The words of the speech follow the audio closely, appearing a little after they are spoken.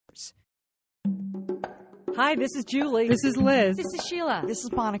Hi, this is Julie. This is Liz. This is Sheila. This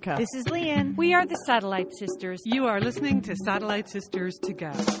is Monica. This is Lian. We are the Satellite Sisters. You are listening to Satellite Sisters to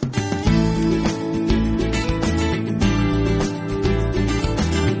Go.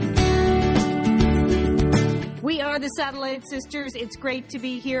 We are the Satellite Sisters. It's great to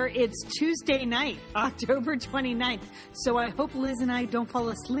be here. It's Tuesday night, October 29th. So I hope Liz and I don't fall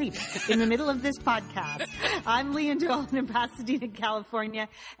asleep in the middle of this podcast. I'm Lian in Pasadena, California,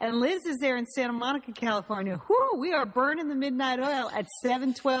 and Liz is there in Santa Monica, California. Whew, we are burning the midnight oil at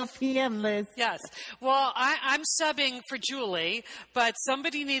 7:12 p.m., Liz. Yes. Well, I'm subbing for Julie, but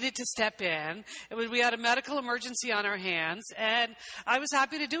somebody needed to step in. We had a medical emergency on our hands, and I was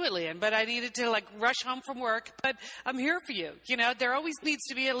happy to do it, Lian, but I needed to, rush home from work. But I'm here for you. You know, there always needs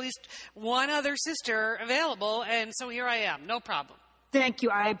to be at least one other sister available, and so here I am. No problem. Thank you.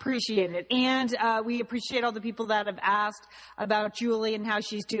 I appreciate it. And we appreciate all the people that have asked about Julie and how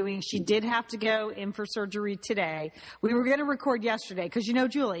she's doing. She did have to go in for surgery today. We were going to record yesterday because, you know,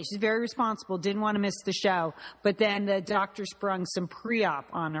 Julie, she's very responsible, didn't want to miss the show. But then the doctor sprung some pre-op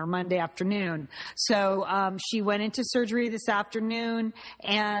on her Monday afternoon. So she went into surgery this afternoon,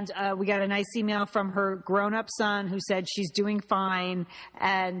 and we got a nice email from her grown-up son who said she's doing fine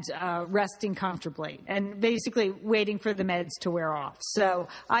and resting comfortably and basically waiting for the meds to wear off. So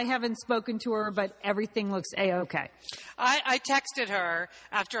I haven't spoken to her, but everything looks A-okay. I texted her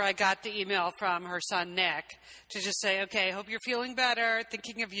after I got the email from her son, Nick, to just say, okay, hope you're feeling better,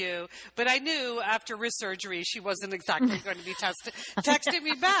 thinking of you. But I knew after wrist surgery, she wasn't exactly going to be texting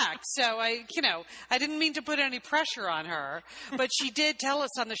me back. So I didn't mean to put any pressure on her. But she did tell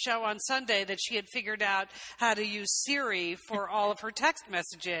us on the show on Sunday that she had figured out how to use Siri for all of her text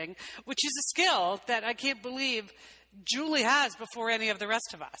messaging, which is a skill that I can't believe Julie has before any of the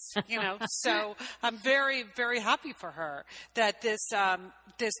rest of us, So I'm very, very happy for her that this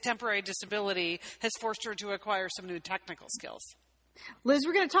temporary disability has forced her to acquire some new technical skills. Liz,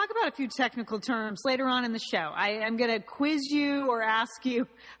 we're going to talk about a few technical terms later on in the show. I'm going to quiz you or ask you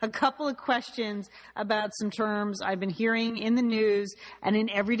a couple of questions about some terms I've been hearing in the news and in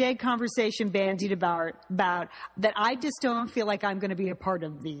everyday conversation bandied about that I just don't feel like I'm going to be a part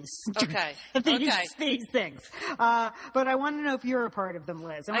of these. Okay. These things. But I want to know if you're a part of them,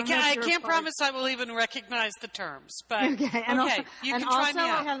 Liz. I can't promise I will even recognize the terms, but you can try me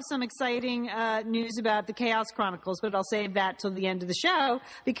out. I have some exciting news about the Chaos Chronicles, but I'll save that till the end of the show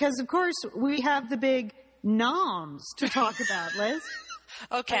because, of course, we have the big noms to talk about, Liz.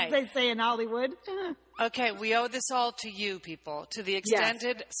 Okay. As they say in Hollywood. Okay, we owe this all to you people, to the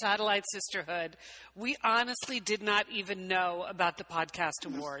extended Satellite Sisterhood. We honestly did not even know about the Podcast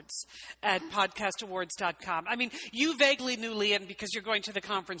Awards at podcastawards.com. I mean, you vaguely knew, Lian, because you're going to the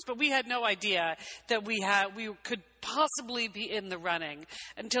conference, but we had no idea that we could possibly be in the running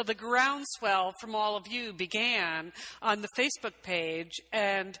until the groundswell from all of you began on the Facebook page,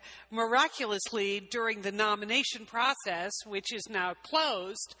 and miraculously during the nomination process, which is now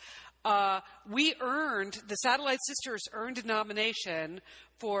closed, the Satellite Sisters earned a nomination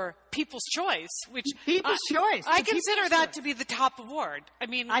for People's Choice, which I consider that to be the top award. I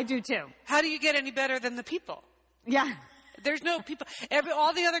mean, I do too. How do you get any better than the people? Yeah. There's no people.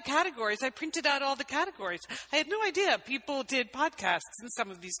 All the other categories, I printed out all the categories. I had no idea people did podcasts in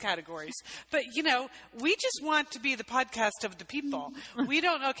some of these categories. But, we just want to be the podcast of the people. We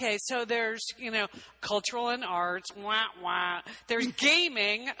don't, okay, so there's, cultural and arts, wah. There's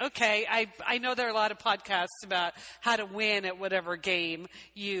gaming. Okay, I know there are a lot of podcasts about how to win at whatever game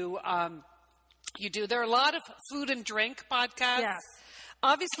you do. There are a lot of food and drink podcasts. Yes.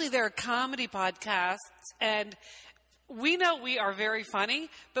 Obviously, there are comedy podcasts, and we know we are very funny,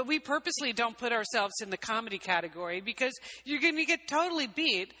 but we purposely don't put ourselves in the comedy category because you're going to get totally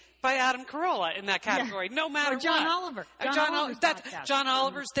beat by Adam Carolla in that category, no matter what. Or John Oliver. John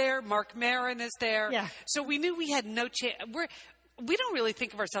Oliver's there. Mark Maron is there. Yeah. So we knew we had no chance. We don't really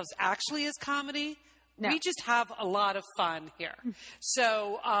think of ourselves actually as comedy. No. We just have a lot of fun here.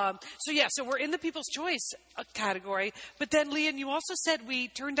 So we're in the People's Choice category. But then, Lian, you also said we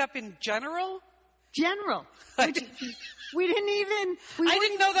turned up in general? General. We didn't even... I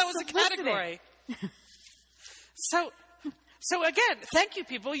didn't know that was a category. So again, thank you,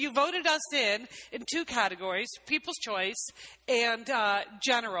 people. You voted us in two categories, People's Choice and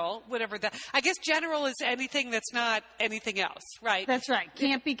General, whatever that. I guess General is anything that's not anything else, right? That's right.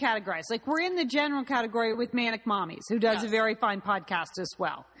 Can't be categorized. Like, we're in the General category with Manic Mommies, who does a very fine podcast as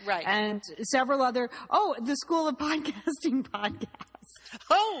well. Right. And several other... Oh, the School of Podcasting podcast.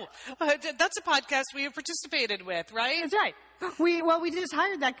 Oh, that's a podcast we have participated with, right? That's right. We just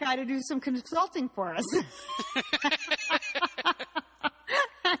hired that guy to do some consulting for us.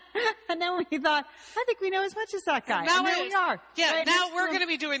 And then we thought, I think we know as much as that guy. And there we are. Yeah, right now we're going to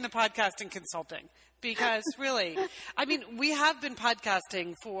be doing the podcasting consulting because really, I mean, we have been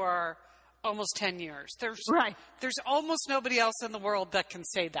podcasting for almost 10 years. There's almost nobody else in the world that can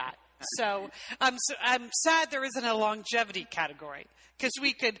say that. So I'm sad there isn't a longevity category because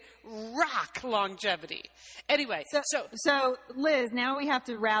we could rock longevity. Anyway, so Liz, now we have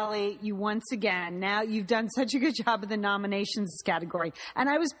to rally you once again. Now you've done such a good job of the nominations category. And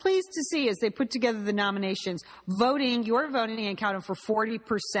I was pleased to see as they put together the nominations, your voting accounted for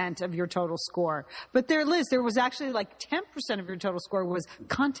 40% of your total score. But Liz, there was actually like 10% of your total score was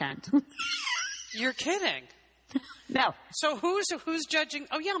content. You're kidding. No. So who's judging?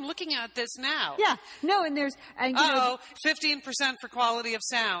 Oh yeah, I'm looking at this now. Yeah. No, and there's 15% for quality of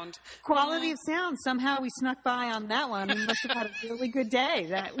sound. Quality of sound. Somehow we snuck by on that one. We must have had a really good day.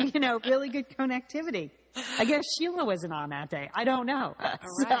 Really good connectivity. I guess Sheila wasn't on that day. I don't know.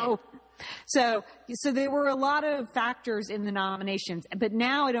 Right. So there were a lot of factors in the nominations, but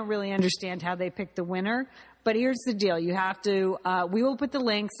now I don't really understand how they picked the winner. But here's the deal. You have to, we will put the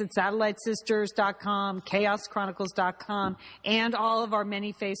links at satellitesisters.com, chaoschronicles.com, and all of our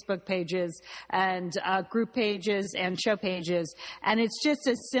many Facebook pages and group pages and show pages. And it's just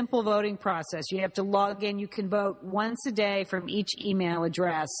a simple voting process. You have to log in. You can vote once a day from each email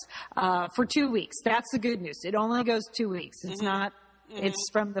address for 2 weeks. That's the good news. It only goes 2 weeks. It's not. It's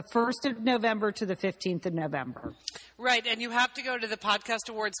from the 1st of November to the 15th of November. Right, and you have to go to the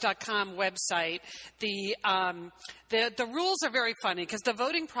podcastawards.com website. The rules are very funny because the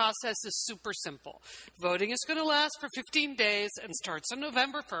voting process is super simple. Voting is going to last for 15 days and starts on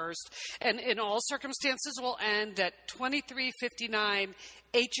November 1st, and in all circumstances will end at 23:59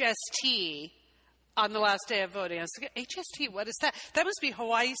 HST on the last day of voting. I was thinking, HST, what is that? That must be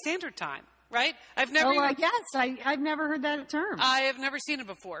Hawaii Standard Time. Right? I guess. I've never heard that term. I have never seen it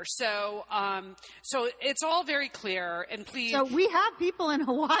before. So it's all very clear. And please. So we have people in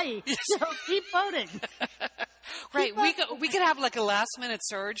Hawaii. So keep voting. Right. We could have like a last minute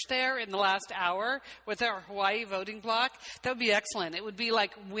surge there in the last hour with our Hawaii voting block. That would be excellent. It would be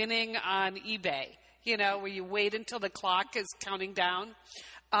like winning on eBay, where you wait until the clock is counting down.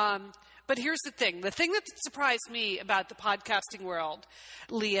 But here's the thing. The thing that surprised me about the podcasting world,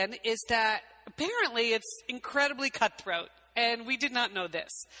 Lian, is that apparently it's incredibly cutthroat. And we did not know this.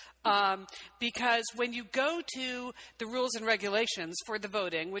 Because when you go to the rules and regulations for the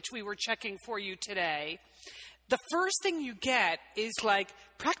voting, which we were checking for you today, the first thing you get is like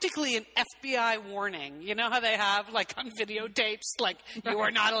practically an FBI warning. You know how they have like on videotapes, like you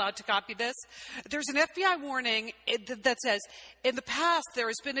are not allowed to copy this? There's an FBI warning that says, in the past there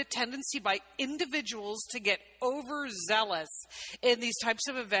has been a tendency by individuals to get overzealous in these types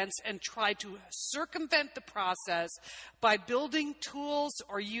of events and try to circumvent the process by building tools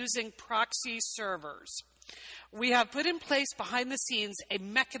or using proxy servers. We have put in place behind the scenes a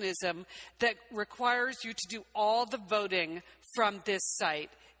mechanism that requires you to do all the voting from this site.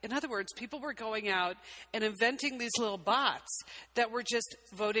 In other words, people were going out and inventing these little bots that were just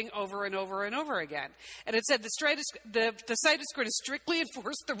voting over and over and over again. And it said the site is going to strictly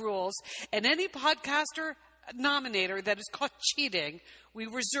enforce the rules, and any podcaster nominator that is caught cheating, we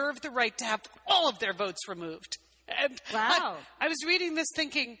reserve the right to have all of their votes removed. And wow. I was reading this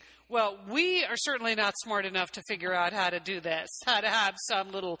thinking, well, we are certainly not smart enough to figure out how to do this, how to have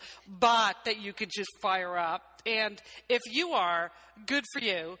some little bot that you could just fire up. And if you are, good for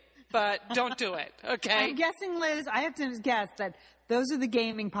you, but don't do it, okay? I'm guessing, Liz, I have to guess that those are the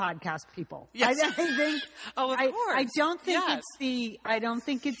gaming podcast people. Yes. I think. Oh, of course. I don't think yes. I don't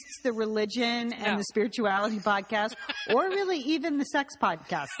think it's the religion and the spirituality podcast, or really even the sex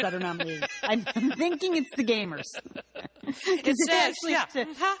podcasts that are nominated. I'm thinking it's the gamers. It says, to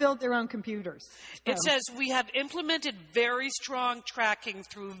build their own computers. It says we have implemented very strong tracking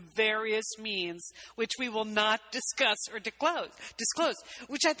through various means, which we will not discuss or disclose,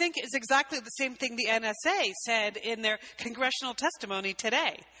 which I think is exactly the same thing the NSA said in their congressional testimony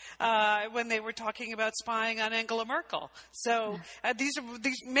today when they were talking about spying on Angela Merkel. So these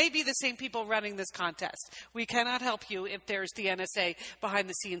may be the same people running this contest. We cannot help you if there's the NSA behind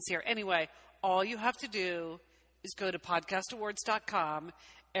the scenes here. Anyway, all you have to do is go to podcastawards.com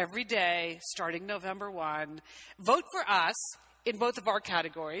every day starting November 1. Vote for us in both of our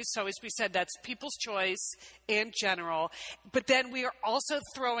categories. So as we said, that's People's Choice and General. But then we are also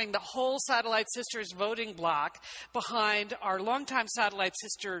throwing the whole Satellite Sisters voting block behind our longtime Satellite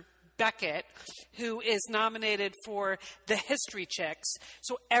Sister Beckett, who is nominated for the History Chicks.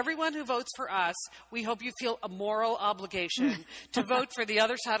 So everyone who votes for us, we hope you feel a moral obligation to vote for the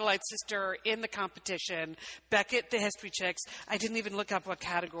other satellite sister in the competition, Beckett, the History Chicks. I didn't even look up what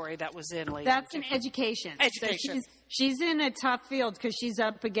category that was in, Lian. That's in education. Education. So she's in a tough field because she's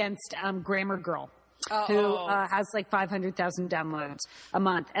up against Grammar Girl. Who has like 500,000 downloads a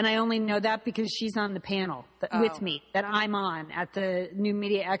month. And I only know that because she's on the panel with me that I'm on at the New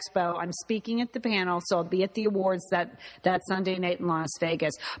Media Expo. I'm speaking at the panel, so I'll be at the awards that Sunday night in Las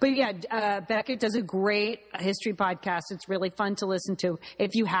Vegas. But yeah, Beckett does a great history podcast. It's really fun to listen to.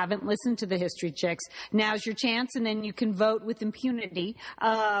 If you haven't listened to the History Chicks, now's your chance, and then you can vote with impunity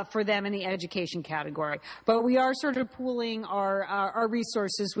for them in the education category. But we are sort of pooling our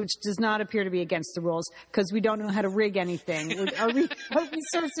resources, which does not appear to be against the rules, because we don't know how to rig anything. Our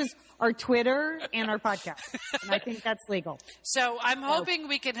resources are Twitter and our podcast, and I think that's legal. So I'm hoping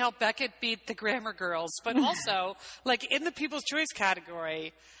we can help Beckett beat the Grammar Girls, but also, like in the People's Choice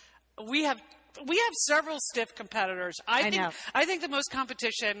category, we have several stiff competitors. I think the most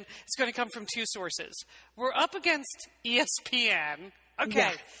competition is going to come from two sources. We're up against ESPN. Okay,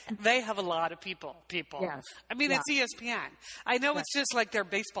 yeah. They have a lot of people. Yes. I mean, it's ESPN. I know it's just like their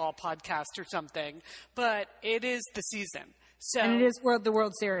baseball podcast or something, but it is the season. So, and it is the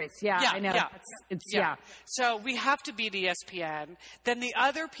World Series. Yeah, I know. Yeah. So we have to beat ESPN. Then the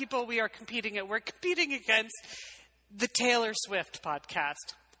other people we're competing against the Taylor Swift podcast,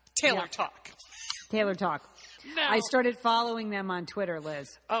 Taylor Talk. Taylor Talk. No. I started following them on Twitter,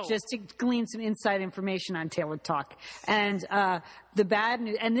 Liz, just to glean some inside information on Taylor Talk. And the bad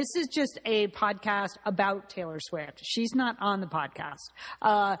news, and this is just a podcast about Taylor Swift. She's not on the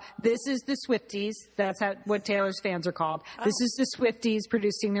podcast. This is the Swifties. That's what Taylor's fans are called. This is the Swifties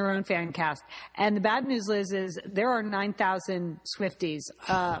producing their own fan cast. And the bad news, Liz, is there are 9,000 Swifties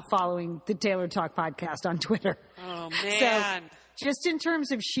following the Taylor Talk podcast on Twitter. Oh, man. So, just in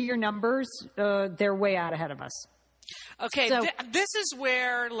terms of sheer numbers, they're way out ahead of us. Okay, so, this is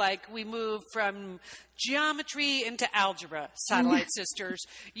where, like, we move from geometry into algebra, satellite sisters.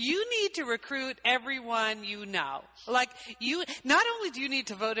 You need to recruit everyone you know. Like, not only do you need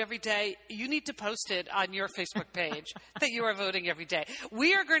to vote every day, you need to post it on your Facebook page that you are voting every day.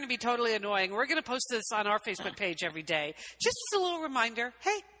 We are going to be totally annoying. We're going to post this on our Facebook page every day. Just as a little reminder,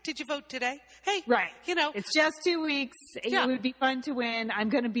 hey, did you vote today? Hey, right. You know. It's just 2 weeks. Yeah. It would be fun to win. I'm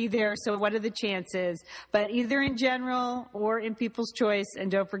going to be there, so what are the chances? But either in general or in People's Choice,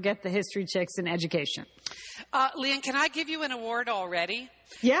 and don't forget the History Chicks in education. Lian, can I give you an award already?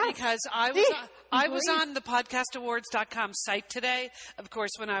 Yeah. Because I was on the podcastawards.com site today, of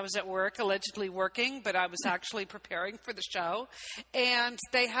course, when I was at work, allegedly working, but I was actually preparing for the show. And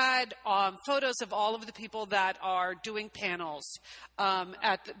they had photos of all of the people that are doing panels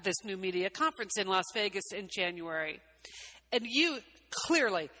at this new media conference in Las Vegas in January. And you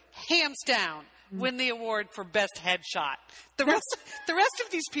clearly, hands down, win the award for best headshot. The rest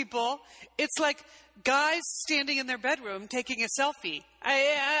of these people, it's like guys standing in their bedroom taking a selfie.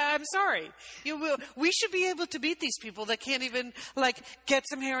 I'm sorry. We should be able to beat these people that can't even get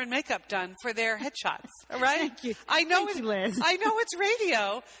some hair and makeup done for their headshots. All right? Thank you. I know Liz. I know it's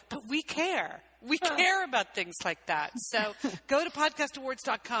radio, but we care. We care about things like that. So go to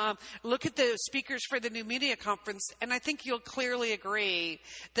podcastawards.com, look at the speakers for the new media conference, and I think you'll clearly agree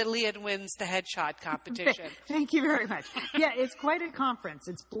that Lian wins the headshot competition. Thank you very much. Yeah, it's quite a conference.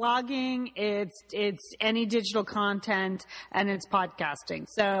 It's blogging, it's any digital content, and it's podcasting.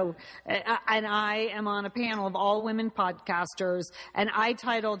 So, and I am on a panel of all women podcasters, and I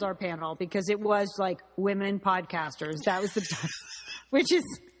titled our panel because it was like women podcasters. That was the title, which is...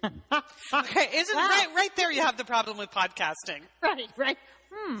 Okay, isn't right there you have the problem with podcasting. Right.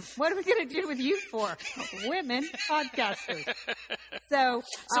 What are we going to do with you for? Women podcasters. So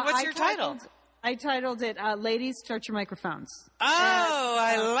what's your title? I titled it, Ladies, Start Your Microphones. Oh,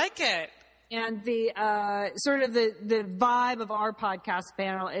 I like it. And the sort of the vibe of our podcast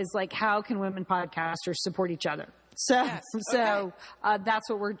panel is like, how can women podcasters support each other? So that's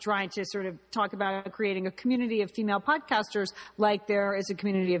what we're trying to sort of talk about, creating a community of female podcasters like there is a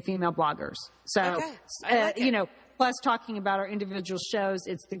community of female bloggers. So, plus talking about our individual shows,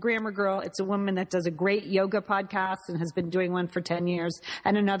 it's the Grammar Girl. It's a woman that does a great yoga podcast and has been doing one for 10 years,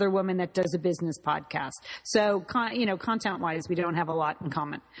 and another woman that does a business podcast. So, content-wise, we don't have a lot in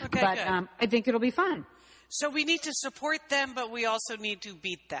common. Okay, but good. I think it'll be fun. So we need to support them, but we also need to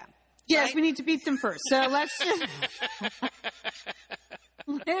beat them. Yes, right? we need to beat them first. So let's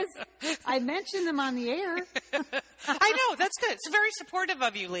Liz, I mentioned them on the air. I know, that's good. It's very supportive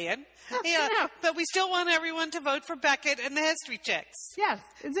of you, Lian. Yeah, but we still want everyone to vote for Beckett and the History Chicks. Yes,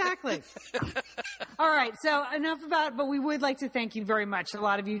 exactly. All right, so enough about it, but we would like to thank you very much. A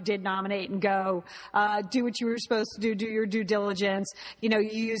lot of you did nominate and go. Do what you were supposed to do your due diligence. You know,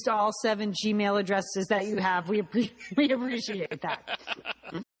 you used all 7 Gmail addresses that you have. We appreciate that.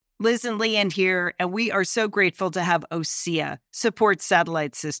 Liz and Lian here, and we are so grateful to have OSEA support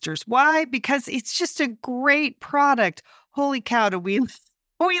Satellite Sisters. Why? Because it's just a great product. Holy cow, do we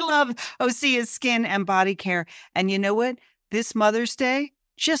love OSEA's skin and body care. And you know what? This Mother's Day,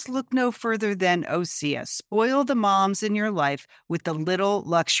 just look no further than OSEA. Spoil the moms in your life with the little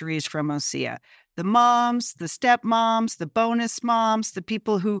luxuries from OSEA. The moms, the stepmoms, the bonus moms, the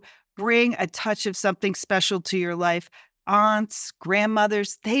people who bring a touch of something special to your life. Aunts,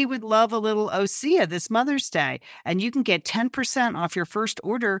 grandmothers, they would love a little OSEA this Mother's Day. And you can get 10% off your first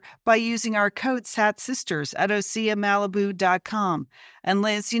order by using our code SATSisters at OSEAMalibu.com. And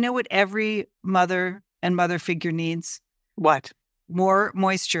Liz, you know what every mother and mother figure needs? What? More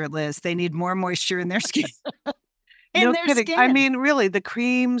moisture, Liz. They need more moisture in their skin. No kidding. I mean, really, the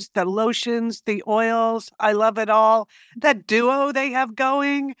creams, the lotions, the oils, I love it all. That duo they have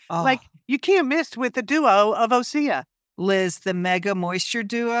going, like you can't miss with the duo of OSEA. Liz, the Mega Moisture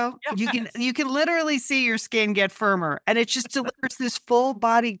Duo. Yes. You can literally see your skin get firmer, and it just delivers this full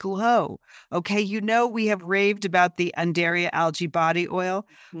body glow. Okay, you know we have raved about the Undaria Algae Body Oil.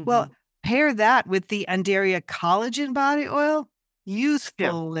 Mm-hmm. Well, pair that with the Undaria Collagen Body Oil.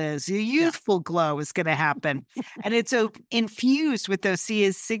 Youthful, Liz. Your youthful glow is going to happen. And it's infused with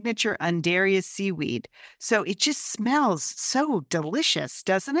OSEA's signature Undaria seaweed. So it just smells so delicious,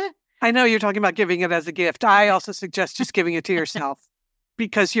 doesn't it? I know you're talking about giving it as a gift. I also suggest just giving it to yourself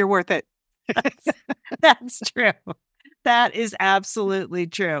because you're worth it. That's true. That is absolutely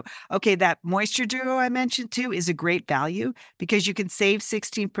true. Okay, that Moisture Duo I mentioned too is a great value because you can save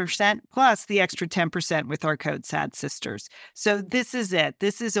 16% plus the extra 10% with our code SADSisters. So this is it.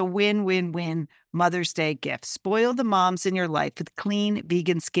 This is a win-win-win Mother's Day gift. Spoil the moms in your life with clean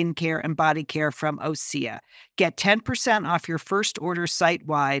vegan skincare and body care from OSEA. Get 10% off your first order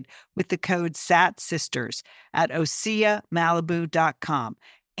site-wide with the code SATSisters at OSEAMalibu.com.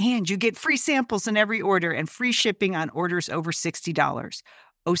 And you get free samples in every order and free shipping on orders over $60.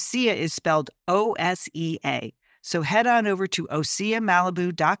 OSEA is spelled O-S-E-A. So head on over to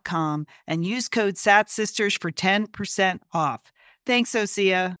OSEAMalibu.com and use code SATSisters for 10% off. Thanks,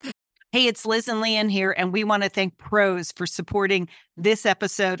 OSEA. Hey, it's Liz and Lian here, and we want to thank Pros for supporting this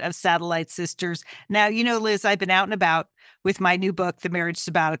episode of Satellite Sisters. Now, you know, Liz, I've been out and about with my new book, The Marriage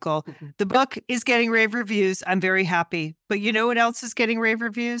Sabbatical. Mm-hmm. The book is getting rave reviews. I'm very happy. But you know what else is getting rave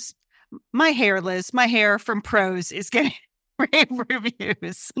reviews? My hair, Liz. My hair from Pros is getting rave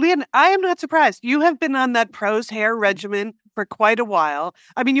reviews. Lian, I am not surprised. You have been on that Pros hair regimen for quite a while.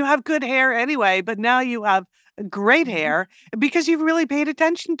 I mean, you have good hair anyway, but now you have great hair because you've really paid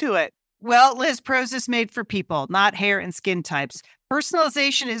attention to it. Well, Liz, Pros is made for people, not hair and skin types.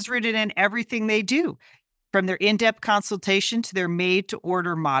 Personalization is rooted in everything they do, from their in-depth consultation to their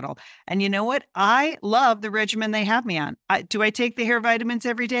made-to-order model. And you know what? I love the regimen they have me on. Do I take the hair vitamins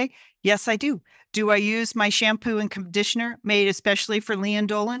every day? Yes, I do. Do I use my shampoo and conditioner made especially for Lian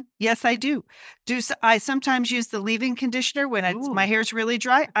Dolan? Yes, I do. Do I sometimes use the leave-in conditioner when my hair's really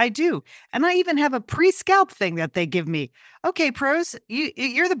dry? I do. And I even have a pre-scalp thing that they give me. Okay, Pros,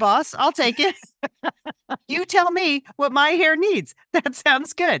 you're the boss. I'll take it. You tell me what my hair needs. That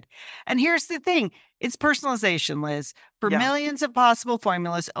sounds good. And here's the thing. It's personalization, Liz. For millions of possible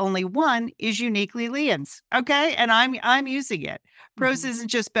formulas, only one is uniquely Lian's. Okay? And I'm using it. Pros isn't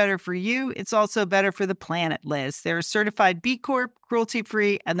just better for you, it's also better for the planet, Liz. They're a certified B Corp,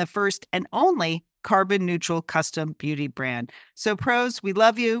 cruelty-free, and the first and only carbon neutral custom beauty brand. So Pros, we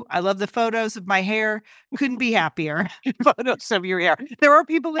love you. I love the photos of my hair. Couldn't be happier. Photos of your hair. There are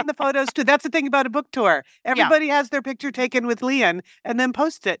people in the photos too. That's the thing about a book tour. Everybody has their picture taken with Lian and then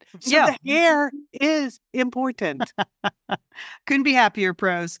post it. So the hair is important. Couldn't be happier,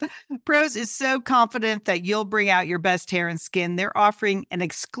 Pros. Pros is so confident that you'll bring out your best hair and skin. They're offering an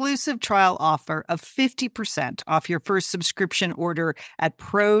exclusive trial offer of 50% off your first subscription order at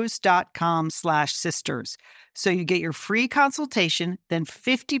pros.com/sisters. So you get your free consultation, then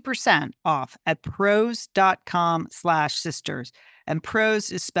 50% off at pros.com/sisters. And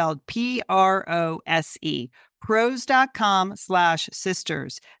Pros is spelled Prose.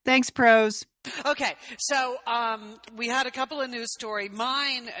 Pros.com/sisters. Thanks, Pros. Okay, so we had a couple of news stories.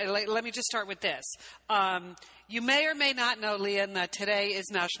 Mine, let me just start with this. You may or may not know, Lian, that today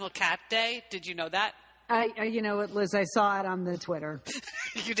is National Cat Day. Did you know that? You know what, Liz? I saw it on the Twitter.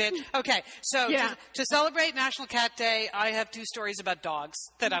 You did? Okay. So Yeah. to celebrate National Cat Day, I have 2 stories about dogs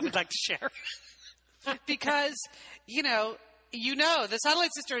that I would like to share. Because, the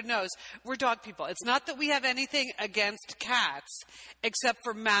Satellite Sister knows we're dog people. It's not that we have anything against cats except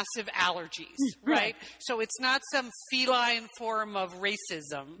for massive allergies, right? So it's not some feline form of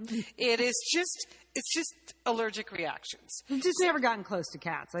racism. It's just allergic reactions. We've just never gotten close to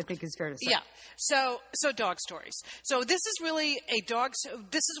cats, I think is fair to say. Yeah. So dog stories. So this is really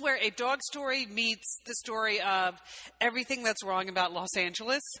this is where a dog story meets the story of everything that's wrong about Los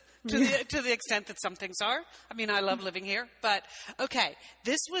Angeles. To the extent that some things are. I mean, I love living here. But, okay,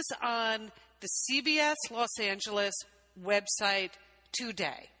 this was on the CBS Los Angeles website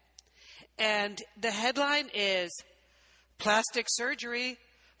today. And the headline is, Plastic Surgery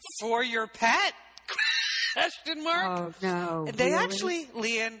for Your Pet? ? Oh, no. And they actually,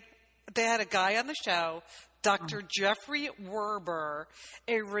 Lian, they had a guy on the show, Dr. Jeffrey Werber,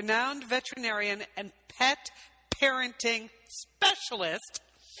 a renowned veterinarian and pet parenting specialist,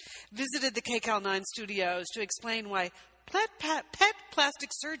 visited the KCAL9 studios to explain why pet plastic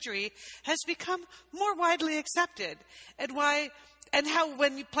surgery has become more widely accepted and how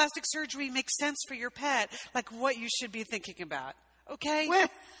when plastic surgery makes sense for your pet, like what you should be thinking about. Okay?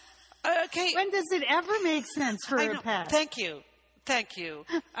 Okay. When does it ever make sense for a pet? Thank you.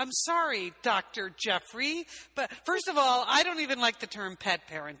 I'm sorry, Dr. Jeffrey, but first of all, I don't even like the term pet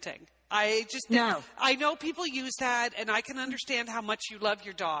parenting. I know people use that, and I can understand how much you love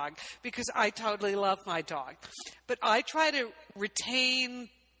your dog because I totally love my dog. But I try to retain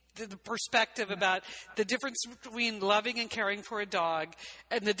the perspective about the difference between loving and caring for a dog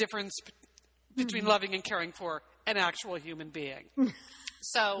and the difference between loving and caring for an actual human being.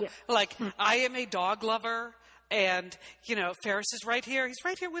 So, I am a dog lover. And, Ferris is right here. He's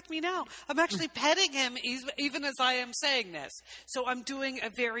right here with me now. I'm actually petting him even as I am saying this. So I'm doing a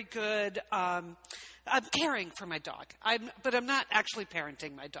very good, I'm caring for my dog. But I'm not actually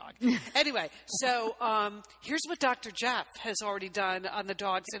parenting my dog. Anyway, so here's what Dr. Jeff has already done on the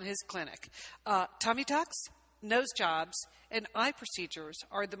dogs in his clinic. Tummy tucks, nose jobs, and eye procedures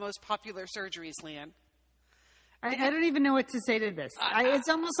are the most popular surgeries, Lian. I don't even know what to say to this. It's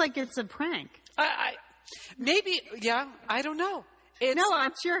almost like it's a prank. Maybe, yeah, I don't know. No,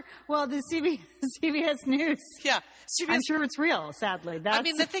 I'm sure. Well, the CBS News. Yeah. I'm sure it's real, sadly.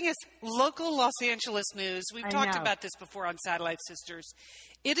 The thing is, local Los Angeles news, we've talked about this before on Satellite Sisters,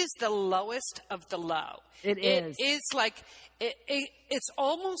 it is the lowest of the low. It is. It is like, it's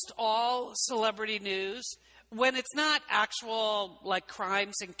almost all celebrity news when it's not actual,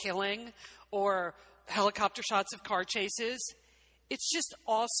 crimes and killing or helicopter shots of car chases. It's just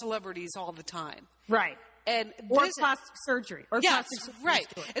all celebrities all the time. Right. And plastic surgery. Plastic surgery. Right.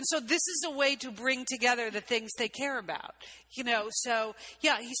 And so this is a way to bring together the things they care about. So,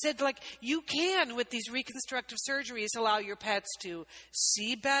 yeah, he said, you can, with these reconstructive surgeries, allow your pets to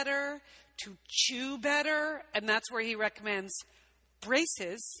see better, to chew better, and that's where he recommends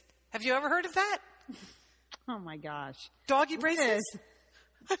braces. Have you ever heard of that? Oh, my gosh. Doggy braces?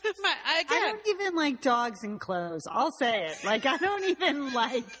 I don't even like dogs in clothes. I'll say it. I don't even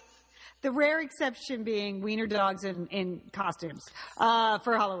like, the rare exception being wiener dogs in costumes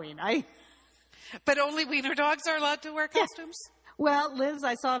for Halloween. But only wiener dogs are allowed to wear costumes? Yeah. Well, Liz,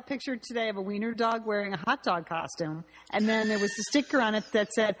 I saw a picture today of a wiener dog wearing a hot dog costume, and then there was a sticker on it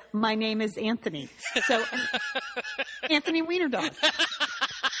that said, "My name is Anthony." So, Anthony Wiener Dog.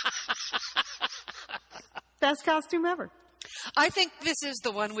 Best costume ever. I think this is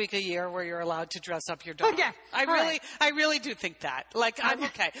the 1 week a year where you're allowed to dress up your dog. Okay. I really do think that. I'm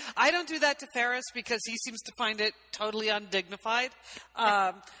okay. I don't do that to Ferris because he seems to find it totally undignified.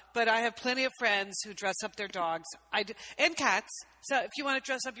 But I have plenty of friends who dress up their dogs. And cats. So if you want to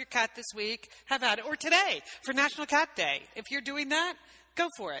dress up your cat this week, have at it. Or today for National Cat Day. If you're doing that, go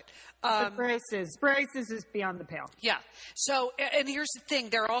for it. Braces is beyond the pale. Yeah. So, and here's the thing.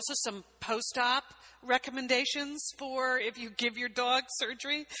 There are also some post-op recommendations for if you give your dog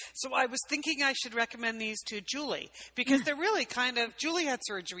surgery. So I was thinking I should recommend these to Julie because they're really Julie had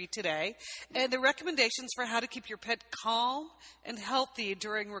surgery today, and the recommendations for how to keep your pet calm and healthy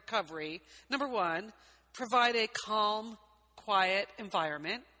during recovery. Number 1, provide a calm, quiet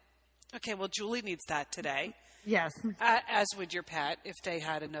environment. Okay, well, Julie needs that today. Yes. As would your pet if they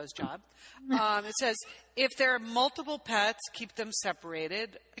had a nose job. It says, if there are multiple pets, keep them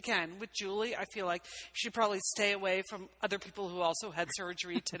separated. Again, with Julie, I feel like she should probably stay away from other people who also had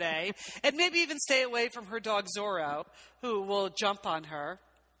surgery today. And maybe even stay away from her dog Zorro, who will jump on her.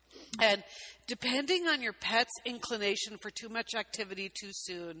 And depending on your pet's inclination for too much activity too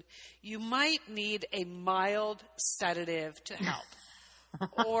soon, you might need a mild sedative to help.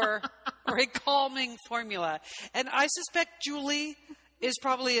 or a calming formula. And I suspect Julie is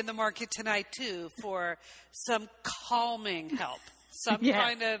probably in the market tonight too for some calming help. Some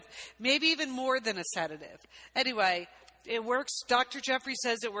kind of, maybe even more than a sedative. Anyway, it works. Dr. Jeffrey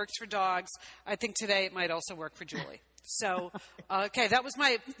says it works for dogs. I think today it might also work for Julie. So, okay, that was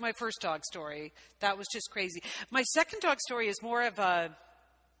my first dog story. That was just crazy. My second dog story is more of a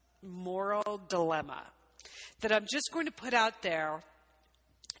moral dilemma that I'm just going to put out there,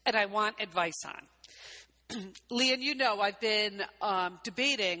 and I want advice on. Lian, you know I've been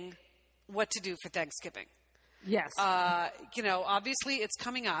debating what to do for Thanksgiving. Yes. Obviously it's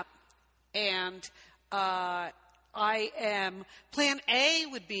coming up, and plan A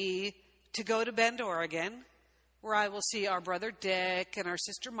would be to go to Bend, Oregon, where I will see our brother Dick and our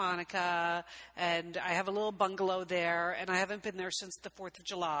sister Monica, and I have a little bungalow there, and I haven't been there since the 4th of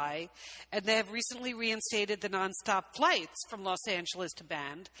July. And they have recently reinstated the nonstop flights from Los Angeles to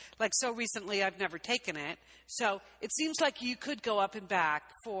Bend. Like, so recently I've never taken it. So it seems like you could go up and back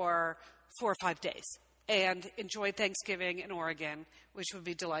for 4 or 5 days and enjoy Thanksgiving in Oregon, which would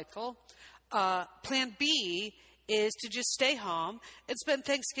be delightful. Plan B is to just stay home and spend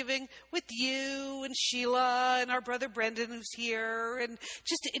Thanksgiving with you and Sheila and our brother Brendan, who's here, and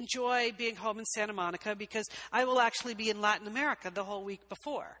just to enjoy being home in Santa Monica, because I will actually be in Latin America the whole week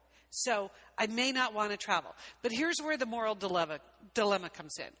before. So I may not want to travel. But here's where the moral dilemma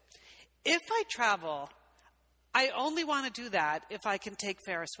comes in. If I travel, I only want to do that if I can take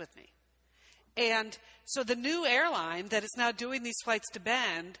Ferris with me. And so the new airline that is now doing these flights to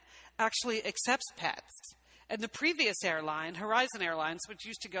Bend actually accepts pets. And the previous airline, Horizon Airlines, which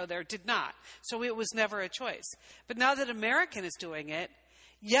used to go there, did not. So it was never a choice. But now that American is doing it,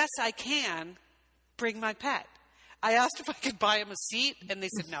 yes, I can bring my pet. I asked if I could buy him a seat, and they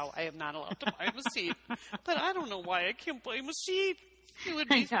said, no, I am not allowed to buy him a seat. But I don't know why I can't buy him a seat. He would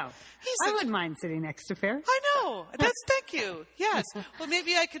be, I know. I wouldn't mind sitting next to Ferris. I know. Thank you. Yes. Well,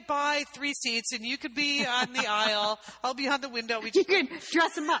 maybe I could buy 3 seats, and you could be on the aisle. I'll be on the window. You could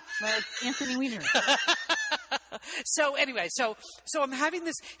dress him up like Anthony Weiner. So anyway, so I'm having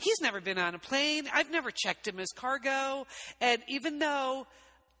this. He's never been on a plane. I've never checked him as cargo. And even though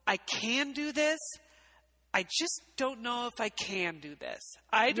I can do this, I just don't know if I can do this.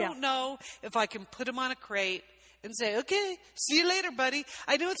 I don't know if I can put him on a crate and say, okay, see you later, buddy.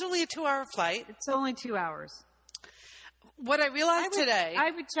 I know it's only a 2-hour flight. It's only 2 hours. What I realized today...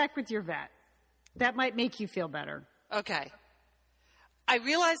 I would check with your vet. That might make you feel better. Okay. I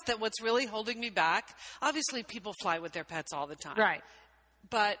realized that what's really holding me back, obviously people fly with their pets all the time. Right.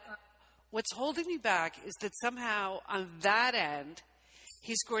 But what's holding me back is that somehow on that end,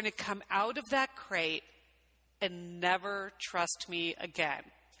 he's going to come out of that crate and never trust me again.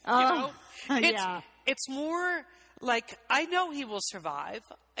 Oh, It's more like, I know he will survive.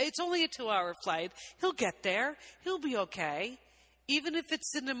 It's only a 2-hour flight. He'll get there. He'll be okay, even if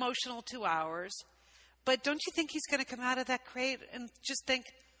it's an emotional 2 hours. But don't you think he's going to come out of that crate and just think,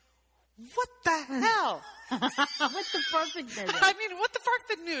 what the hell? What's the perfect nugget? I mean, what the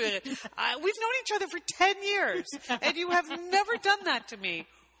perfect nugget? We've known each other for 10 years, and you have never done that to me.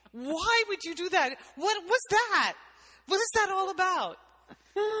 Why would you do that? What was that? What is that all about?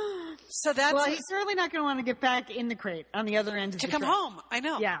 So that's well, he's certainly not going to want to get back in the crate on the other end of to the come trip. home. I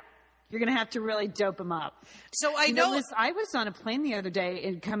know. Yeah. You're going to have to really dope him up. So I know. Liz, I was on a plane the other day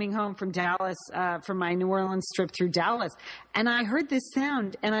and coming home from Dallas, from my New Orleans trip through Dallas, and I heard this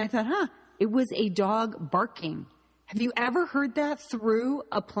sound, and I thought, it was a dog barking. Have you ever heard that through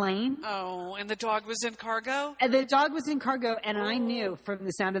a plane? Oh, and the dog was in cargo? And the dog was in cargo, and I knew from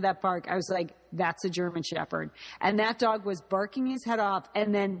the sound of that bark, I was like, that's a German Shepherd. And that dog was barking his head off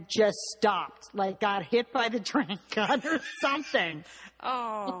and then just stopped, like got hit by the train gun or something.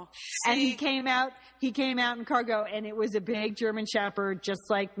 Oh, and he came out in cargo, and it was a big German Shepherd, just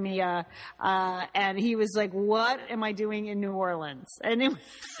like Mia. And he was like, what am I doing in New Orleans? And it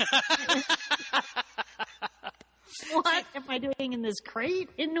what am I doing in this crate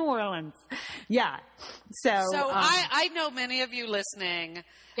in New Orleans? Yeah. So I know many of you listening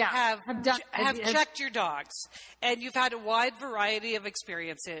have checked your dogs, and you've had a wide variety of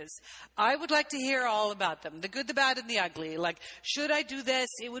experiences. I would like to hear all about them, the good, the bad, and the ugly. Like, should I do this?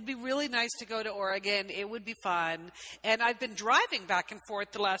 It would be really nice to go to Oregon. It would be fun. And I've been driving back and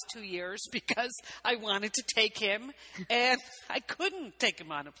forth the last 2 years because I wanted to take him, and I couldn't take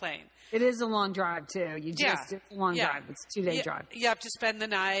him on a plane. It is a long drive, too. It's a long drive. It's a 2-day drive. You have to spend the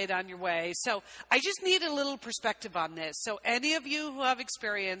night on your way. So So I just need a little perspective on this. So any of you who have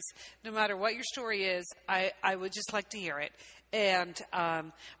experience, no matter what your story is, I would just like to hear it. And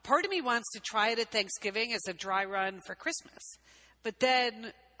part of me wants to try it at Thanksgiving as a dry run for Christmas. But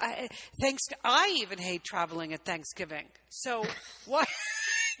then I even hate traveling at Thanksgiving. So what?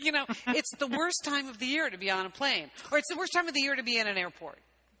 It's the worst time of the year to be on a plane, or it's the worst time of the year to be in an airport.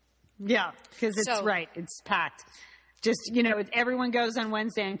 Yeah, because it's packed. Just, everyone goes on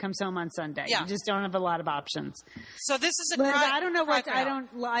Wednesday and comes home on Sunday. Yeah. You just don't have a lot of options. So this is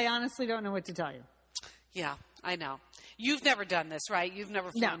I honestly don't know what to tell you. Yeah, I know. You've never done this, right? You've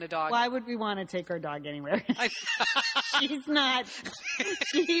never flown a dog. Why would we want to take our dog anywhere? She's not.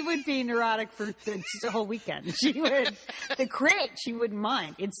 She would be neurotic for the whole weekend. She wouldn't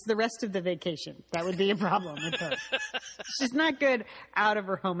mind. It's the rest of the vacation that would be a problem with her. She's not good out of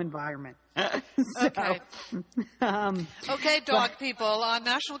her home environment. Okay, dog people. On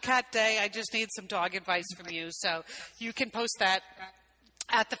National Cat Day, I just need some dog advice from you. So you can post that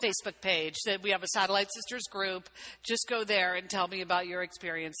at the Facebook page. That we have a Satellite Sisters group. Just go there and tell me about your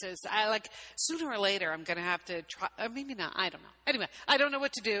experiences. Sooner or later, I'm going to have to try, or maybe not. I don't know. Anyway, I don't know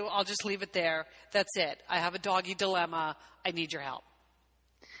what to do. I'll just leave it there. That's it. I have a doggy dilemma. I need your help.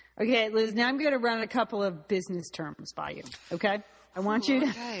 Okay, Liz, now I'm going to run a couple of business terms by you. Okay? I want you to...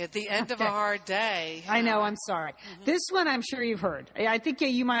 Okay, at the end of a hard day. I know, I'm sorry. Mm-hmm. This one I'm sure you've heard. I think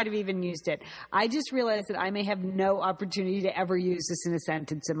you might have even used it. I just realized that I may have no opportunity to ever use this in a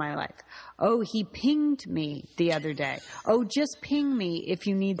sentence in my life. Oh, he pinged me the other day. Oh, just ping me if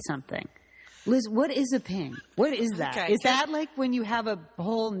you need something. Liz, what is a ping? What is that? Okay. Is that like when you have a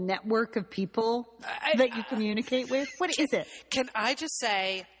whole network of people that you communicate with? What is it? Can I just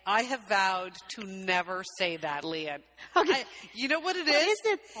say, I have vowed to never say that, Lian. Okay. You know what it is? What is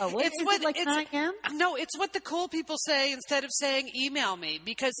it? Oh, what is it, like I am? No, it's what the cool people say instead of saying email me,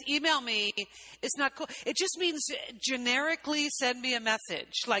 because email me is not cool. It just means generically send me a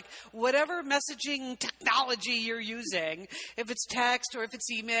message. Like whatever messaging technology you're using, if it's text or if it's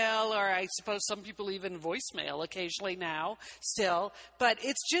email, or I suppose some people even voicemail occasionally now still. But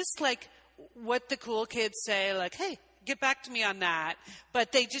it's just like what the cool kids say, like, hey, get back to me on that.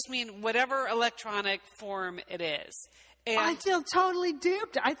 But they just mean whatever electronic form it is. And I feel totally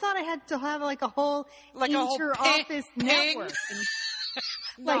duped. I thought I had to have like a whole inter-office network.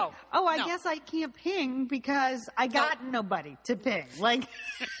 No. Guess I can't ping because I got nobody to ping. Like,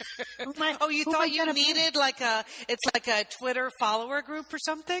 you thought you needed it's like a Twitter follower group or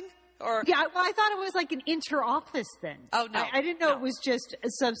something? Or yeah, well, I thought it was like an inter-office thing. Oh, no. I didn't know it was just a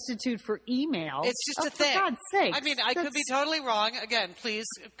substitute for email. It's just a thing. For God's sake. I mean, I could be totally wrong. Again, please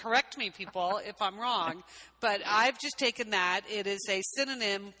correct me, people, if I'm wrong. But I've just taken that. It is a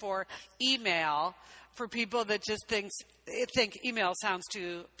synonym for email for people that just think email sounds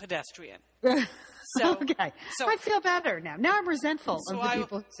too pedestrian. So, okay. So I feel better now. Now I'm resentful of the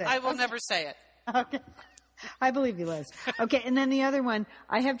people who say it. I will never say it. Okay. I believe you, Liz. Okay, and then the other one,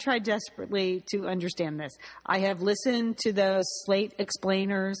 I have tried desperately to understand this. I have listened to those Slate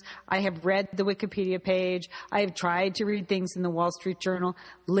explainers. I have read the Wikipedia page. I have tried to read things in the Wall Street Journal.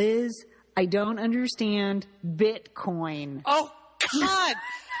 Liz, I don't understand Bitcoin. Oh, God.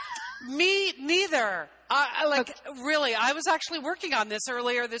 Me neither. Really, I was actually working on this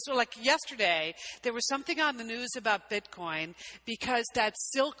earlier yesterday. There was something on the news about Bitcoin because that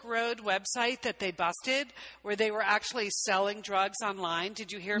Silk Road website that they busted where they were actually selling drugs online.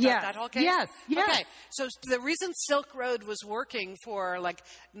 Did you hear about that whole case? Yes. Okay. So the reason Silk Road was working for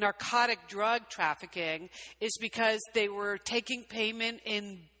narcotic drug trafficking is because they were taking payment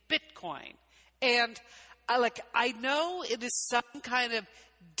in Bitcoin. And I know it is some kind of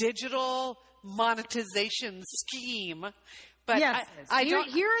digital monetization scheme, but yes. I don't.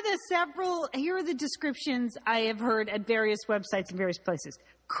 Here are the descriptions I have heard at various websites and various places.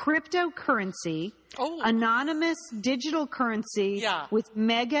 Cryptocurrency, anonymous digital currency with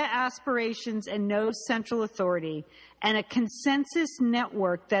mega aspirations and no central authority, and a consensus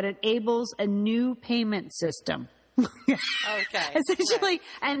network that enables a new payment system. Okay. Essentially, right.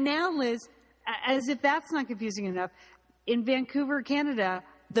 And now, Liz, as if that's not confusing enough, in Vancouver, Canada,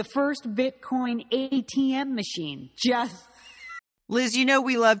 the first Bitcoin ATM machine just... Liz,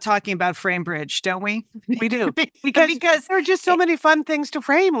 we love talking about FrameBridge, don't we? We do. Because there are just so many fun things to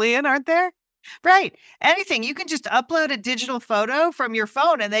frame, Lian, aren't there? Right. Anything. You can just upload a digital photo from your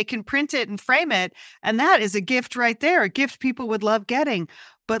phone and they can print it and frame it. And that is a gift right there, a gift people would love getting.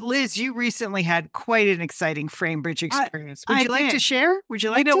 But Liz, you recently had quite an exciting Framebridge experience. Would you like to share? Would you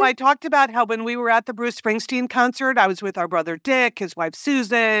like to? I talked about how when we were at the Bruce Springsteen concert, I was with our brother Dick, his wife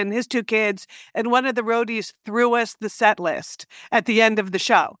Susan, his 2 kids, and one of the roadies threw us the set list at the end of the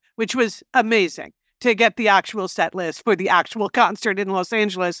show, which was amazing to get the actual set list for the actual concert in Los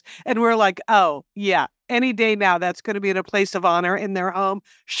Angeles. And we're like, oh, yeah, any day now, that's going to be in a place of honor in their home.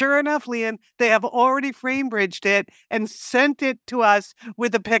 Sure enough, Lian, they have already Framebridged it and sent it to us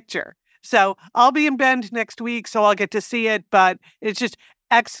with a picture. So I'll be in Bend next week, so I'll get to see it. But it's just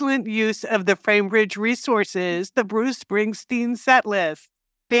excellent use of the Framebridge resources, the Bruce Springsteen set list.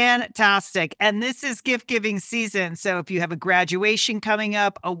 Fantastic. And this is gift giving season. So if you have a graduation coming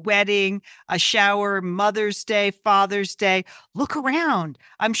up, a wedding, a shower, Mother's Day, Father's Day, look around.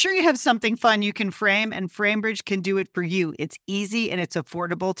 I'm sure you have something fun you can frame, and Framebridge can do it for you. It's easy and it's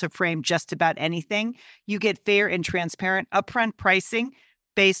affordable to frame just about anything. You get fair and transparent upfront pricing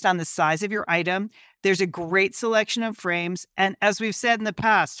based on the size of your item. There's a great selection of frames. And as we've said in the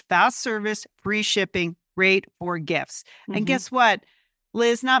past, fast service, free shipping, great for gifts. And guess what?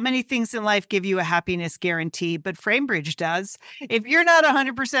 Liz, not many things in life give you a happiness guarantee, but Framebridge does. If you're not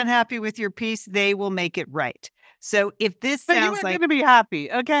 100% happy with your piece, they will make it right. So if this sounds like... You're going to be happy,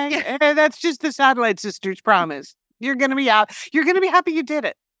 okay? That's just the Satellite Sisters promise. You're going to be out. You're going to be happy you did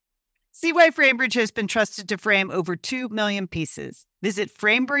it. See why Framebridge has been trusted to frame over 2 million pieces. Visit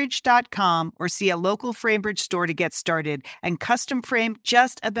framebridge.com or see a local Framebridge store to get started and custom frame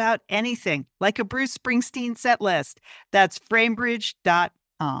just about anything, like a Bruce Springsteen set list. That's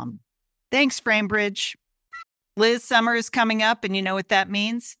framebridge.com. Thanks, Framebridge. Liz, summer is coming up, and you know what that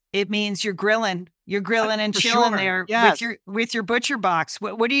means? It means you're grilling. You're grilling and chilling there with your butcher box.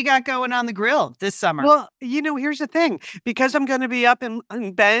 What do you got going on the grill this summer? Well, here's the thing. Because I'm going to be up in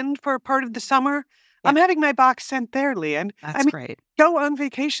Bend for part of the summer, I'm having my box sent there, Lian. That's great. Go on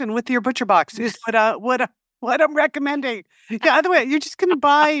vacation with your butcher box is what I'm recommending. Yeah, other way, you're just going to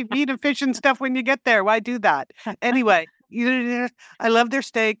buy meat and fish and stuff when you get there. Why do that? Anyway, I love their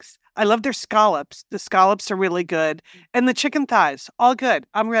steaks. I love their scallops. The scallops are really good. And the chicken thighs, all good.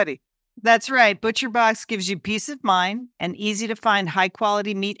 I'm ready. That's right. ButcherBox gives you peace of mind and easy to find high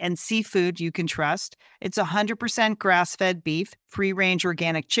quality meat and seafood you can trust. It's 100% grass-fed beef, free-range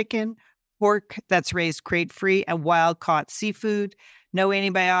organic chicken, pork that's raised crate-free, and wild-caught seafood. No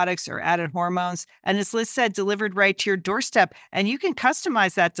antibiotics or added hormones. And as Liz said, delivered right to your doorstep. And you can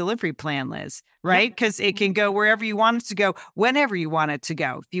customize that delivery plan, Liz, right? Because it can go wherever you want it to go, whenever you want it to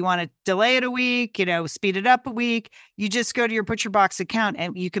go. If you want to delay it a week, speed it up a week, you just go to your ButcherBox account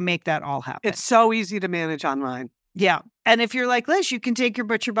and you can make that all happen. It's so easy to manage online. Yeah. And if you're like Liz, you can take your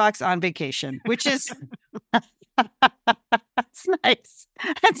ButcherBox on vacation, which is... That's nice.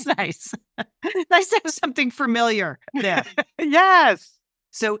 That's nice. Nice to have something familiar there. Yes.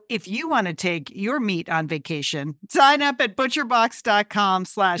 So if you want to take your meat on vacation, sign up at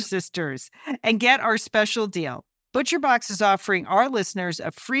butcherbox.com/sisters and get our special deal. ButcherBox is offering our listeners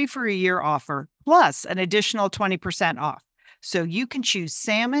a free for a year offer plus an additional 20% off. So you can choose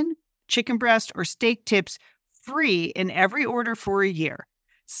salmon, chicken breast, or steak tips free in every order for a year.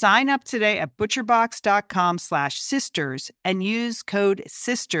 Sign up today at butcherbox.com/sisters and use code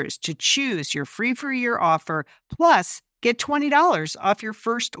SISTERS to choose your free for a year offer. Plus, get $20 off your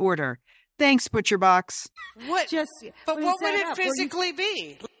first order. Thanks, ButcherBox. What would it physically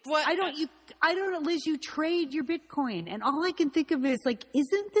be? What? I don't know, Liz, you trade your Bitcoin. And all I can think of is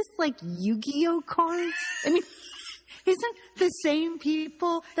isn't this like Yu-Gi-Oh cards? I mean, isn't the same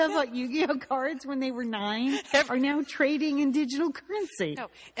people that bought Yu-Gi-Oh cards when they were 9 are now trading in digital currency?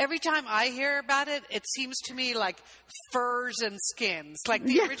 No. Every time I hear about it, it seems to me like furs and skins, like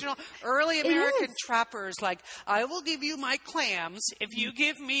the original early American trappers. Like, I will give you my clams if you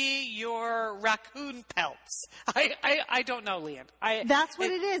give me your raccoon pelts. I don't know, Lian. That's what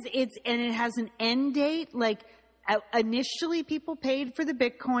it is. And it has an end date. Initially, people paid for the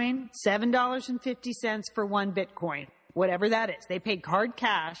Bitcoin, $7.50 for 1 Bitcoin, whatever that is. They paid hard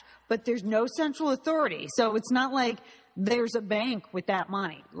cash, but there's no central authority. So it's not like there's a bank with that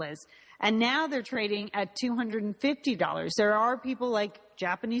money, Liz. And now they're trading at $250. There are people like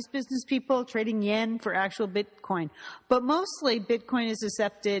Japanese business people trading yen for actual Bitcoin. But mostly Bitcoin is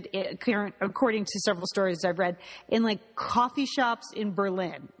accepted, according to several stories I've read, in coffee shops in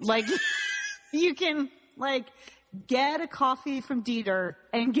Berlin. You can... get a coffee from Dieter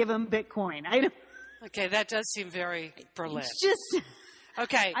and give him Bitcoin. Okay, that does seem very Berlin. It's just...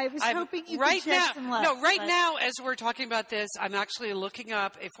 Okay. I was hoping you could shed some light. No, now, as we're talking about this, I'm actually looking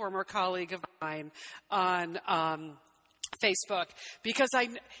up a former colleague of mine on Facebook, because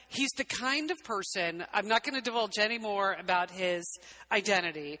he's the kind of person, I'm not going to divulge any more about his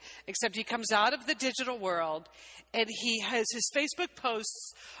identity, except he comes out of the digital world and his Facebook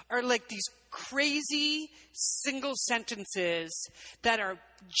posts are like these crazy single sentences that are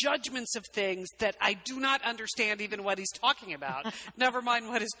judgments of things that I do not understand even what he's talking about, never mind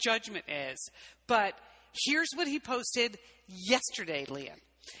what his judgment is. But here's what he posted yesterday, Lian.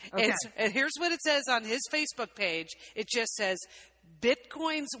 Okay. And here's what it says on his Facebook page. It just says,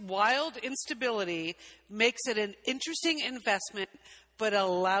 Bitcoin's wild instability makes it an interesting investment, but a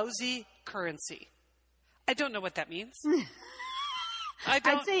lousy currency. I don't know what that means.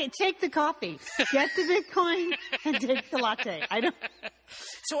 I'd say take the coffee, get the Bitcoin, and take the latte.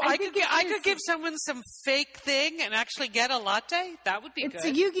 So I could give someone some fake thing and actually get a latte? That would be good. It's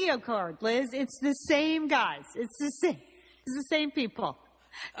a Yu-Gi-Oh card, Liz. It's the same guys. It's the same people.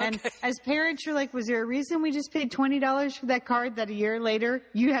 And as parents, you're like, was there a reason we just paid $20 for that card that a year later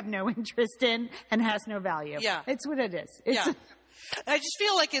you have no interest in and has no value? Yeah. It's what it is. I just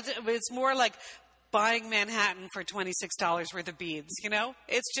feel like it's more like buying Manhattan for $26 worth of beads, you know?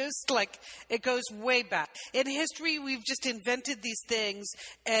 It's just like, it goes way back. In history, we've just invented these things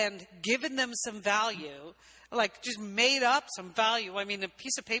and given them some value, like just made up some value. I mean, a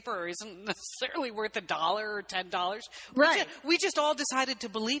piece of paper isn't necessarily worth $1 or $10. Right. We just all decided to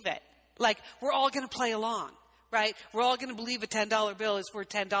believe it. Like, we're all going to play along, right? We're all going to believe a $10 bill is worth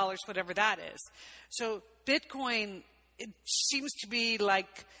 $10, whatever that is. So Bitcoin, it seems to be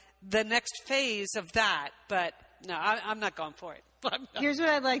like the next phase of that, but no, I'm not going for it. Here's what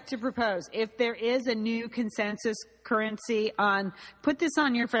I'd like to propose. If there is a new consensus currency put this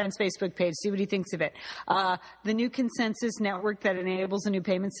on your friend's Facebook page, see what he thinks of it. The new consensus network that enables a new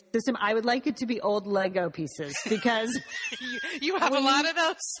payment system, I would like it to be old Lego pieces because you have a lot of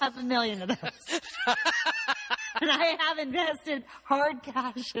those? I have 1 million of those. And I have invested hard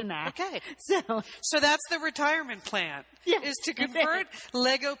cash in that. Okay. So that's the retirement plan, yes, is to convert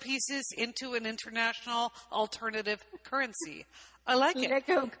Lego pieces into an international alternative currency. I like it.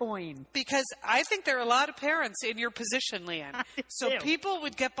 Lego coin. Because I think there are a lot of parents in your position, Lian. So people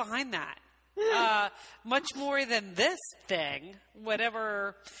would get behind that. Much more than this thing,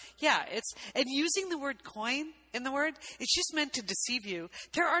 whatever. Yeah, and using the word coin in the word, it's just meant to deceive you.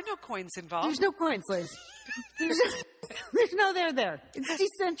 There are no coins involved. There's no coins, Liz. There's no there. It's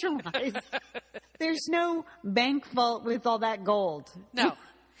decentralized. There's no bank vault with all that gold. No.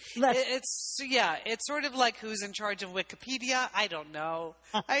 It's sort of like who's in charge of Wikipedia. I don't know.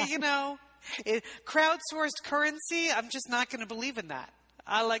 Crowdsourced currency. I'm just not going to believe in that.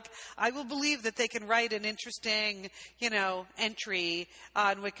 I will believe that they can write an interesting, entry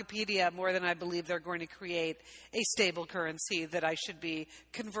on Wikipedia more than I believe they're going to create a stable currency that I should be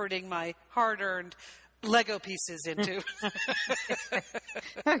converting my hard-earned Lego pieces into.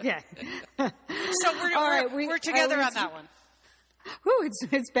 Okay. So we're together on that one. Ooh,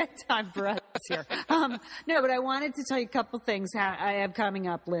 it's bedtime for us here. No, but I wanted to tell you a couple things I have coming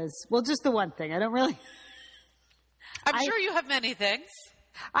up, Liz. Well, just the one thing. I'm sure you have many things.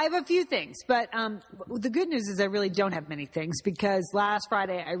 I have a few things, but the good news is I really don't have many things because last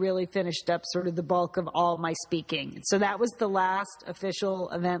Friday I really finished up sort of the bulk of all my speaking. So that was the last official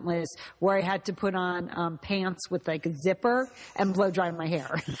event list where I had to put on pants with like a zipper and blow dry my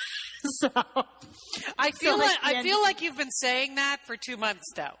hair. I feel like you've been saying that for 2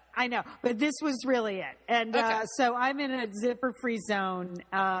 months though. I know, but this was really it. And so I'm in a zipper-free zone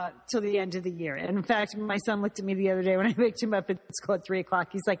till the end of the year. And in fact, my son looked at me the other day when I picked him up at school at 3 o'clock.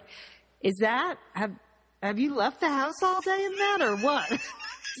 He's like, "Is that have you left the house all day in that or what?"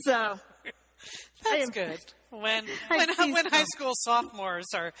 So that's good. When high school sophomores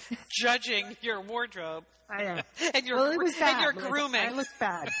are judging your wardrobe. I know. And your grooming. It looks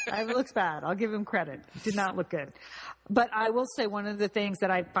bad. It looks bad. I'll give him credit. It did not look good. But I will say one of the things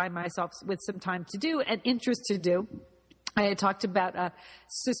that I find myself with some time to do and interest to do, I had talked about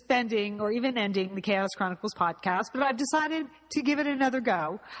suspending or even ending the Chaos Chronicles podcast, but I've decided to give it another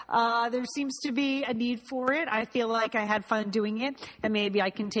go. There seems to be a need for it. I feel like I had fun doing it, and maybe I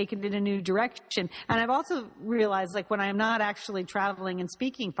can take it in a new direction. And I've also realized, like, when I'm not actually traveling and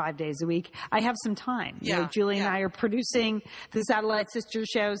speaking 5 days a week, I have some time. Yeah, Julie and I are producing the Satellite Sisters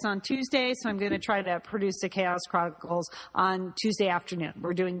shows on Tuesday, so I'm going to try to produce the Chaos Chronicles on Tuesday afternoon.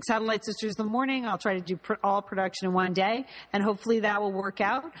 We're doing Satellite Sisters in the morning. I'll try to do all production in one day, and hopefully that will work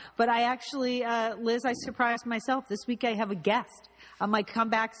out. But I actually, Liz, I surprised myself. This week I have a guest on my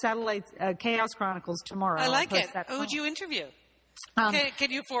comeback Satellite Chaos Chronicles tomorrow. I like it. Who would you interview? Can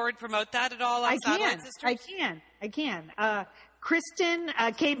you forward promote that at all on Satellite Sisters? I can. Kristen,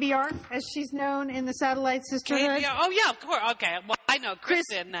 KBR, as she's known in the Satellite Sisterhood. KBR. Oh, yeah, of course. Okay. Well, I know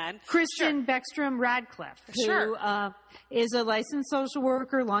Kristen then. Kristen Beckstrom Radcliffe, who is a licensed social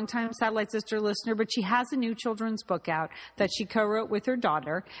worker, longtime Satellite Sister listener, but she has a new children's book out that she co-wrote with her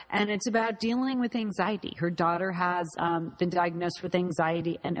daughter, and it's about dealing with anxiety. Her daughter has been diagnosed with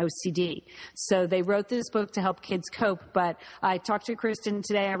anxiety and OCD. So they wrote this book to help kids cope, but I talked to Kristen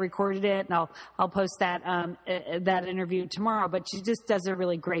today. I recorded it, and I'll post that interview tomorrow, but she just does a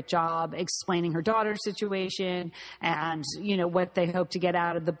really great job explaining her daughter's situation and, what they hope to get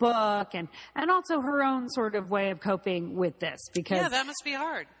out of the book and also her own sort of way of coping with this, because that must be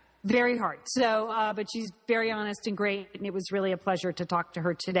hard. Very hard. So, but she's very honest and great, and it was really a pleasure to talk to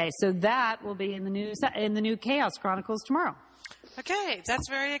her today. So that will be in the new Chaos Chronicles tomorrow. Okay, that's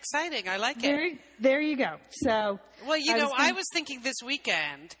very exciting. I like it. There you go. So, well, I was thinking this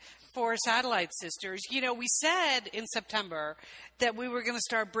weekend for Satellite Sisters, we said in September that we were going to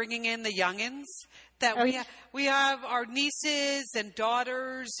start bringing in the youngins, that we have our nieces and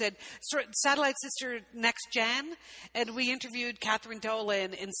daughters and Satellite Sister Next Gen, and we interviewed Catherine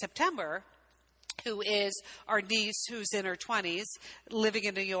Dolan in September, who is our niece who's in her 20s, living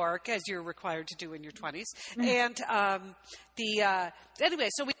in New York, as you're required to do in your 20s. And anyway,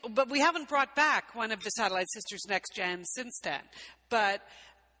 but we haven't brought back one of the Satellite Sisters Next Gen since then. But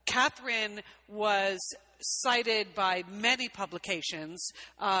Catherine was cited by many publications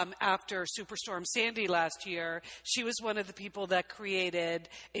after Superstorm Sandy last year. She was one of the people that created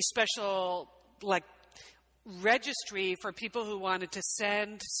a special, registry for people who wanted to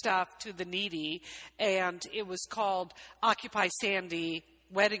send stuff to the needy, and it was called Occupy Sandy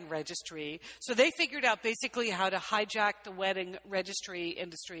Wedding Registry. So they figured out basically how to hijack the wedding registry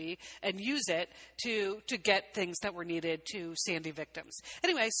industry and use it to get things that were needed to Sandy victims.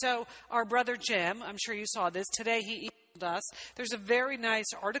 Anyway, so our brother Jim, I'm sure you saw this today, he emailed us. There's a very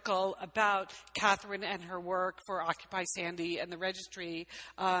nice article about Catherine and her work for Occupy Sandy and the registry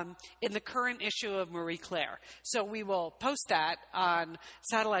in the current issue of Marie Claire. So we will post that on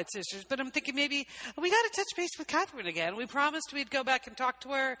Satellite Sisters. But I'm thinking maybe we got to touch base with Catherine again. We promised we'd go back and talk to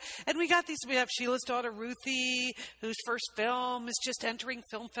her. And we have Sheila's daughter Ruthie, whose first film is just entering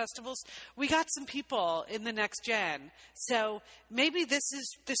film festivals. We got some people in the Next Gen. So maybe this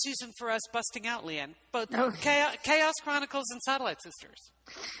is the season for us busting out, Lian. Both Chaos Chronicles and Satellite Sisters.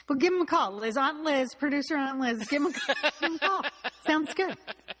 Well, give them a call. Aunt Liz, producer Aunt Liz, give them a call. Sounds good.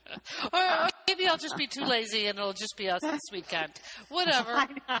 Or maybe I'll just be too lazy and it'll just be us this weekend. Whatever.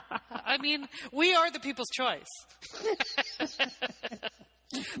 I mean, we are the people's choice.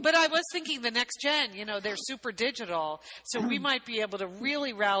 But I was thinking the Next Gen, they're super digital, so we might be able to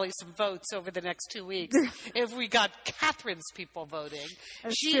really rally some votes over the next 2 weeks if we got Catherine's people voting.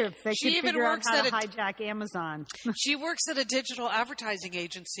 That's true. They she could even figure works out how at to hijack Amazon. She works at a digital advertising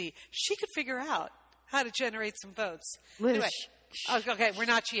agency. She could figure out how to generate some votes. Liz, anyway, okay, we're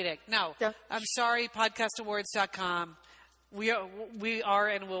not cheating. No, I'm sorry, podcastawards.com. We are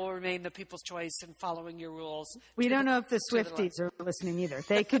and will remain the people's choice in folling your rules. We don't know if the Swifties are listening either.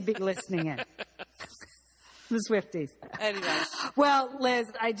 They could be listening in. The Swifties. Anyway. Well,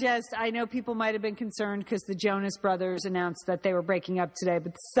 Liz, I know people might have been concerned because the Jonas Brothers announced that they were breaking up today,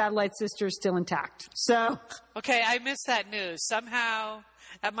 but the Satellite Sister is still intact. So. Okay, I missed that news. Somehow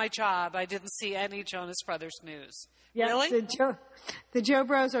at my job, I didn't see any Jonas Brothers news. Yeah, really? The Joe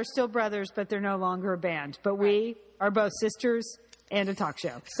Bros are still brothers, but they're no longer a band. But we are both sisters and a talk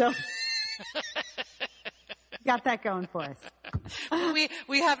show. So got that going for us.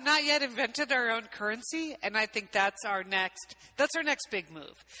 We have not yet invented our own currency, and I think that's our next big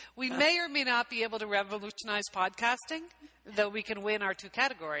move. We may or may not be able to revolutionize podcasting, though we can win our 2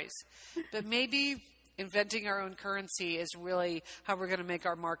 categories. But maybe inventing our own currency is really how we're going to make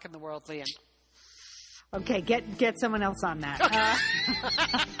our mark in the world, Lian. Okay, get someone else on that.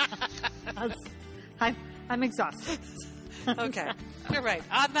 Okay. I'm exhausted. Okay. All right.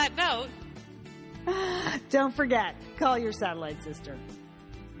 On that note, don't forget, call your Satellite Sister.